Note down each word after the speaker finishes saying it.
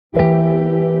All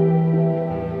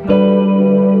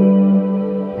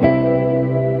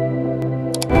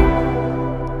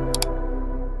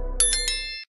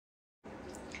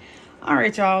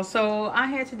right, y'all. So I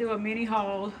had to do a mini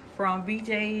haul from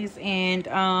BJ's, and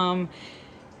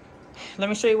let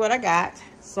me show you what I got.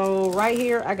 So right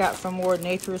here, I got some more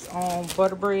Nature's Own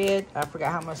butter bread. I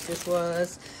forgot how much this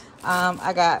was.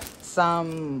 I got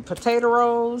some potato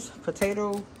rolls,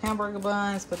 potato hamburger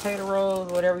buns, potato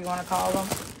rolls, whatever you want to call them.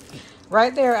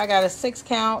 Right there, I got a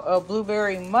 6-count of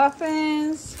blueberry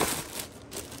muffins.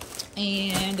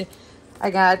 And I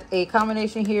got a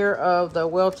combination here of the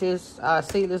Welch's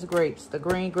seedless grapes, the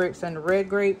green grapes and the red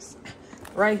grapes.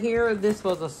 Right here, this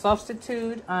was a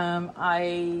substitute.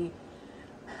 I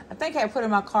think I put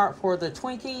in my cart for the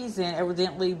Twinkies, and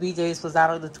evidently BJ's was out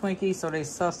of the Twinkies, so they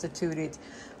substituted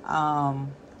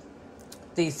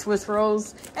these Swiss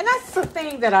rolls. And that's the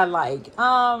thing that I like,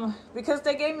 because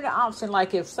they gave me the option,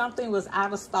 like if something was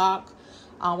out of stock,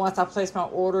 once I placed my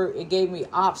order, it gave me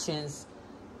options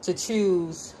to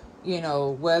choose, you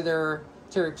know, whether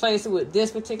to replace it with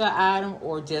this particular item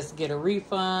or just get a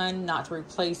refund, not to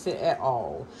replace it at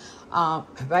all.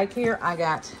 Back here, I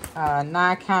got a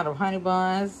 9-count of honey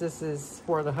buns. This is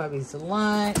for the hubby's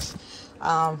lunch.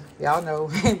 Y'all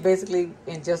know, basically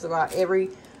in just about every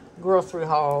grocery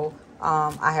haul,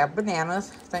 I have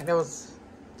bananas. I think there was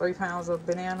 3 pounds of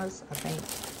bananas. I think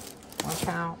 1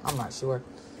 pound. I'm not sure.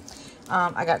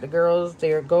 I got the girls,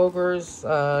 their Go-Gurts,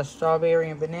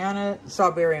 strawberry and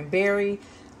berry.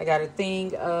 I got a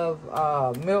thing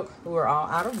of milk. We were all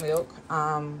out of milk.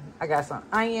 I got some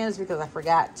onions because I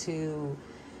forgot to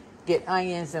get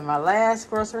onions in my last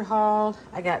grocery haul.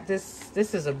 I got this.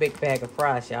 This is a big bag of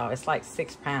fries, y'all. It's like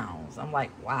 6 pounds. I'm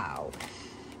like, wow.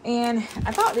 And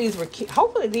I thought these were cute.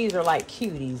 Hopefully these are like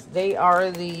cuties. They are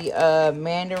the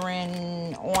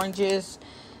mandarin oranges.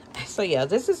 So yeah,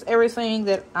 this is everything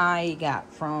that I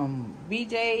got from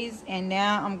BJ's, and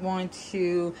now I'm going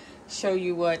to show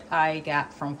you what I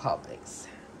got from Publix.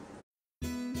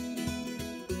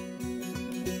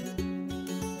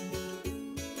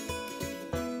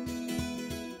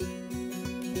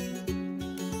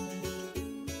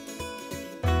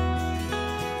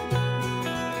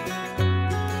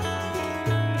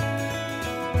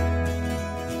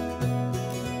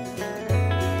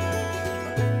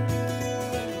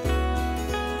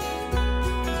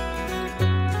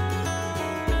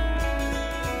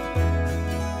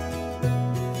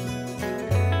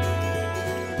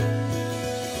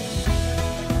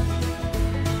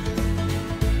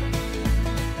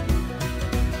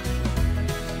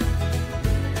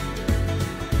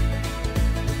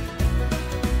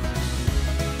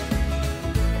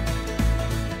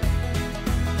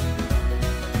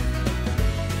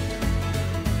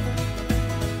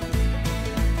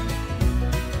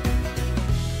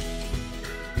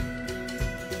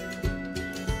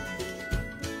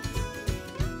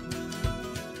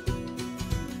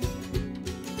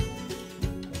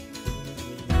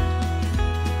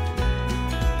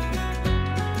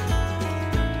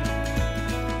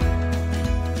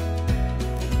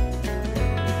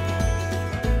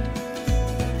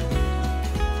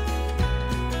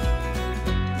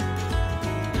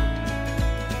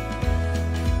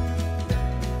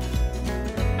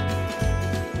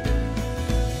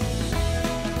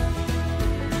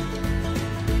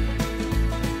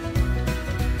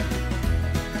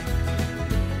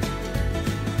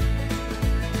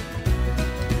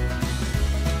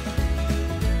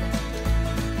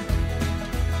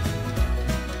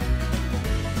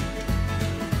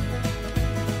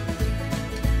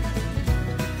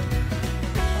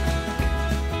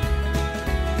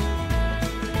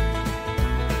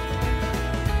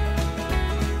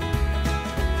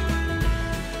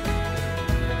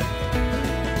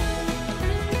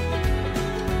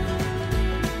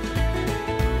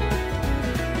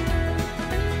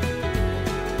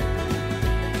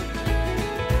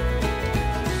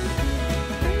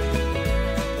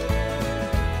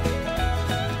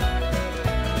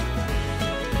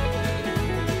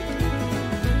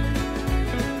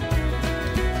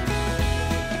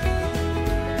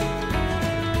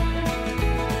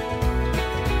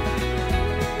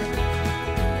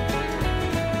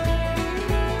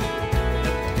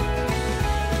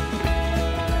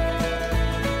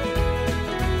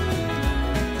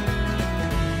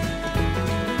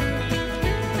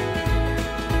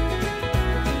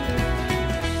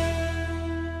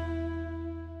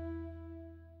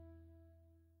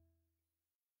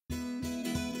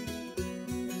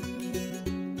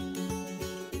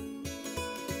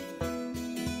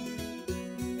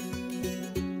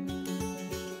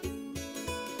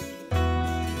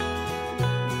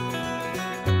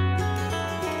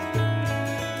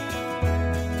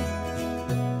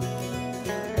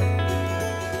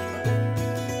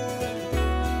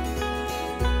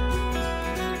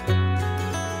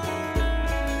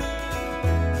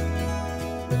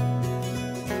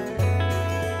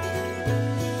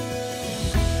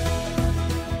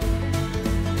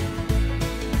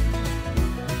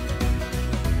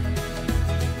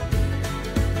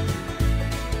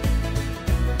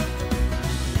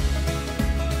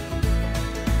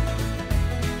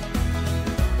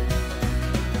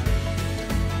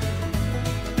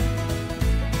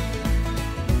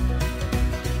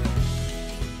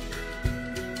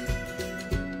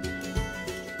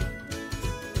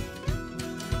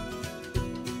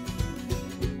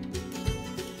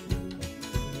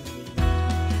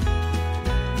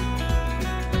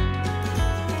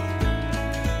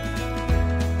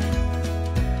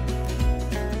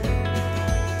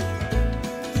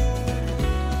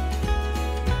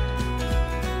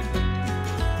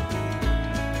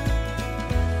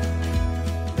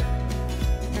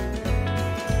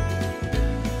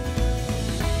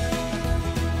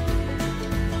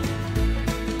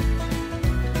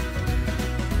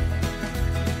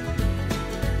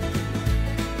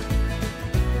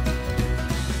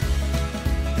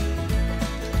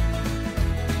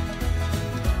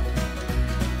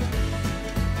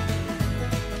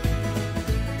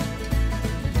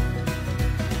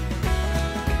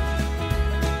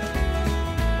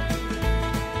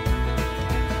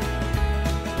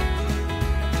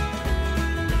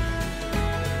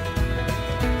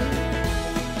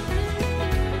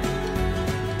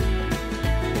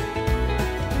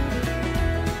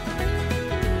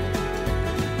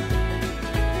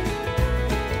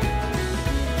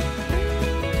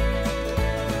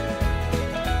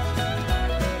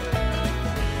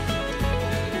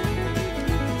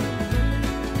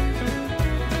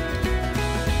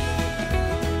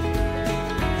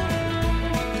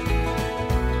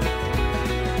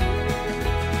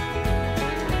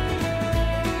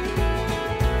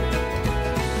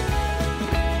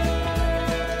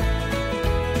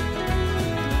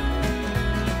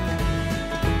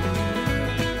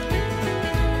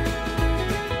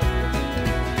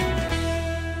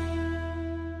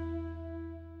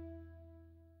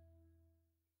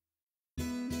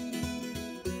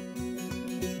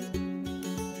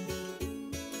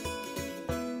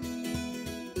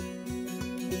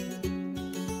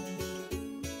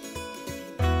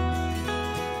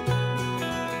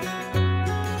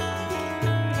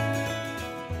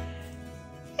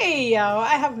 Okay, y'all,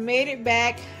 I have made it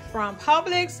back from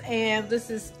Publix, and this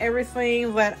is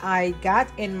everything that I got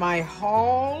in my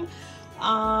haul.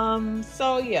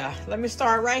 So yeah, let me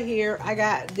start right here. I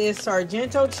got this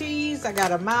Sargento cheese, I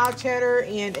got a mild cheddar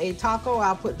and a taco.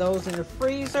 I'll put those in the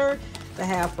freezer to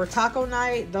have for taco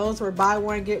night. Those were buy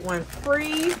one get one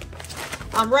free.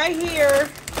 Right here,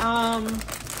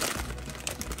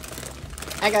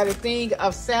 I got a thing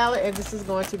of salad, and this is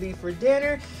going to be for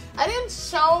dinner. I didn't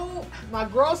show my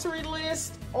grocery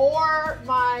list or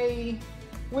my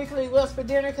weekly list for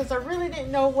dinner because I really didn't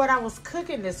know what I was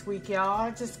cooking this week, y'all.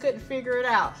 I just couldn't figure it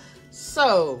out.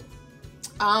 So,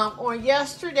 on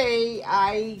yesterday,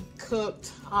 I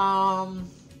cooked,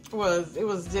 it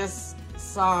was just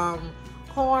some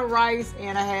corn, rice,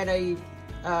 and I had a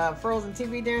frozen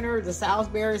TV dinner, the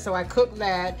Salisbury, so I cooked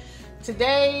that.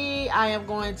 Today, I am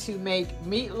going to make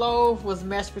meatloaf with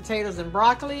mashed potatoes and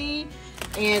broccoli.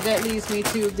 And that leads me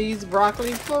to these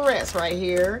broccoli florets right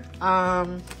here.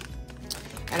 And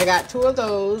I got 2 of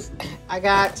those. I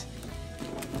got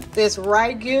this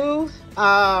Ragu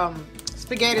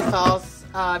spaghetti sauce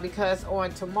because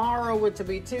on tomorrow, which will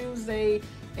be Tuesday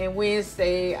and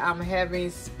Wednesday, I'm having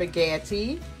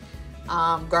spaghetti,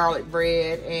 garlic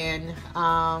bread, and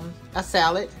a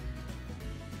salad.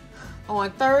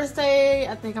 On Thursday,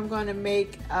 I think I'm going to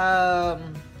make, not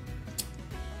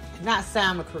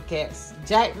salmon croquettes,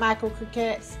 Jack mackerel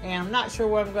croquettes, and I'm not sure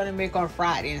what I'm going to make on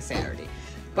Friday and Saturday.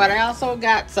 But I also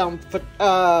got some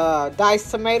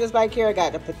diced tomatoes back here. I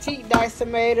got the petite diced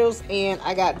tomatoes, and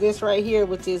I got this right here,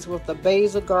 which is with the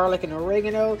basil, garlic, and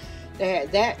oregano. They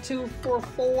had that 2 for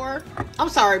 $4. I'm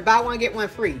sorry, buy one, get one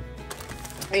free.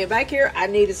 And back here, I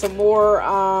needed some more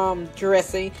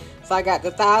dressing. So I got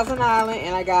the Thousand Island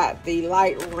and I got the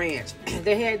light ranch.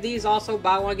 They had these also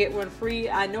buy one get one free.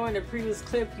 I know in the previous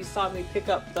clip you saw me pick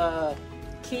up the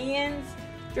Ken's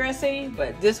dressing,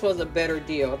 but this was a better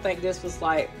deal. I think this was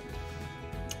like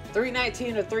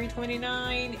 $3.19 or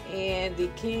 $3.29, and the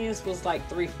Ken's was like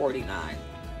 $3.49.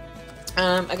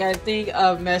 I got a thing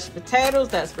of mashed potatoes.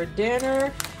 That's for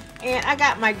dinner, and I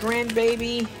got my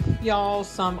grandbaby, y'all,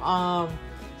 some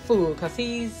food because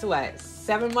he's what,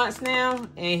 7 months now,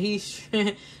 and he's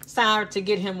time to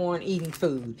get him on eating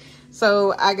food.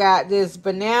 So I got this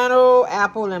banana,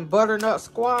 apple, and butternut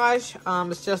squash.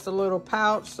 It's just a little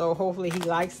pouch, so hopefully he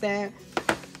likes that.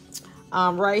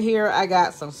 Right here I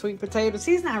got some sweet potatoes.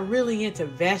 He's not really into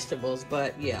vegetables,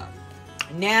 but yeah,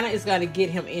 Nana is going to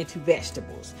get him into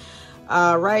vegetables.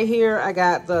 Right here I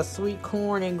got the sweet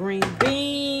corn and green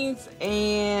beans,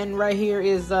 and right here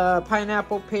is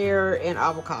pineapple, pear, and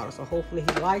avocado, so hopefully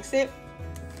he likes it.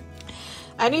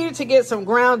 I needed to get some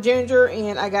ground ginger,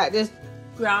 and I got this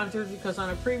ground ginger because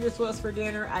on a previous what's for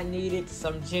dinner I needed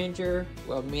some ginger,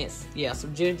 well, minced, yeah,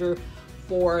 some ginger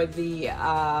for the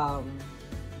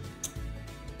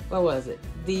what was it,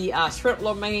 the shrimp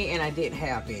lo mein, and I didn't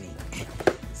have any.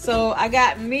 So I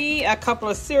got me a couple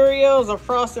of cereals, a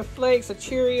Frosted Flakes, a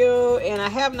Cheerio, and I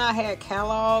have not had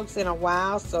Kellogg's in a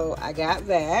while, so I got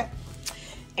that.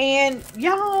 And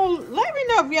y'all, let me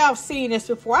know if y'all have seen this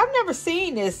before. I've never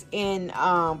seen this in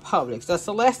Publix. The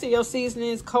Celestial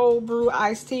Seasonings Cold Brew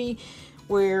Iced Tea,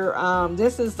 where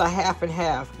this is the half and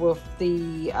half with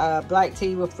the black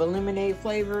tea with the lemonade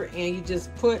flavor, and you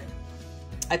just put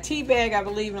a tea bag, I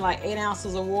believe, in like 8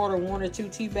 ounces of water, 1 or 2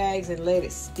 tea bags, and let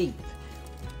it steep.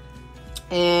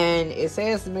 And it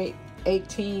says to make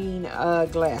 18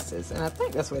 glasses, and I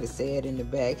think that's what it said in the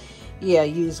bag. Yeah,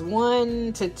 use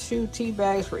 1 to 2 tea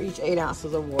bags for each 8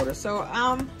 ounces of water. So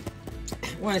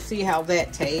want to see how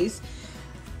that tastes.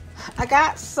 I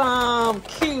got some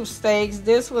cube steaks.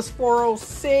 This was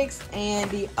 $4.06,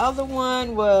 and the other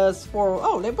one was they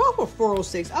both were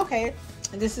 $4.06. Okay,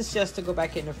 and this is just to go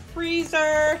back in the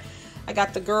freezer. I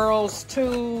got the girls 2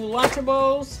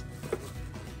 Lunchables.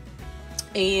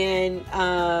 And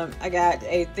I got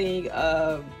a thing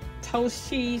of toast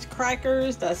cheese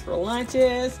crackers. That's for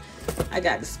lunches. I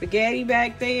got the spaghetti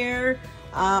back there.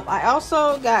 I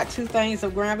also got 2 things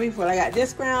of ground beef. Well, I got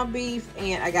this ground beef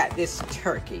and I got this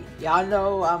turkey. Y'all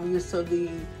know I'm used to the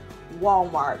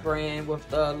Walmart brand with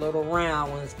the little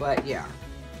round ones. But yeah,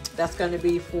 that's going to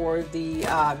be for the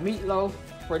meatloaf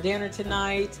for dinner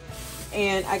tonight.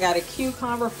 And I got a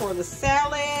cucumber for the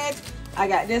salad. I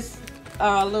got this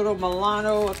little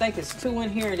Milano, I think it's 2 in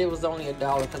here, and it was only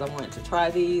 $1 because I wanted to try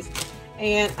these.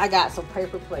 And I got some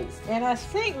paper plates, and I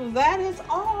think that is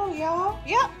all, y'all.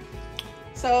 Yep.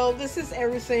 So this is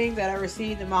everything that I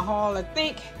received in my haul. I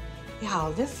think,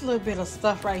 y'all, this little bit of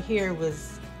stuff right here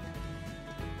was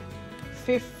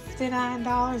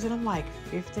 $59, and I'm like,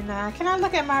 59? Can I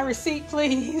look at my receipt,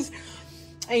 please?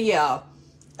 And yeah,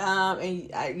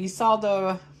 you saw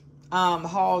the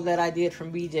haul that I did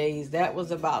from BJ's. That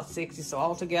was about $60. So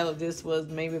altogether, this was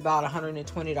maybe about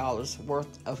 $120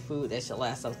 worth of food that should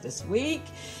last us this week.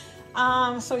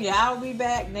 So yeah, I'll be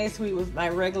back next week with my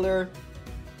regular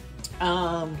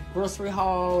grocery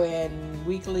haul and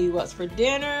weekly what's for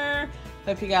dinner.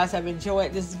 Hope you guys have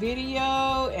enjoyed this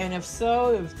video, and if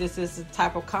so, if this is the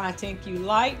type of content you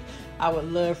like, I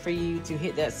would love for you to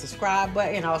hit that subscribe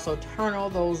button and also turn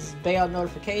on those bell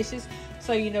notifications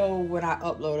so you know when I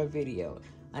upload a video.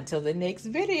 Until the next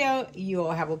video, you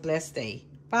all have a blessed day.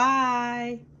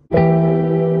 Bye.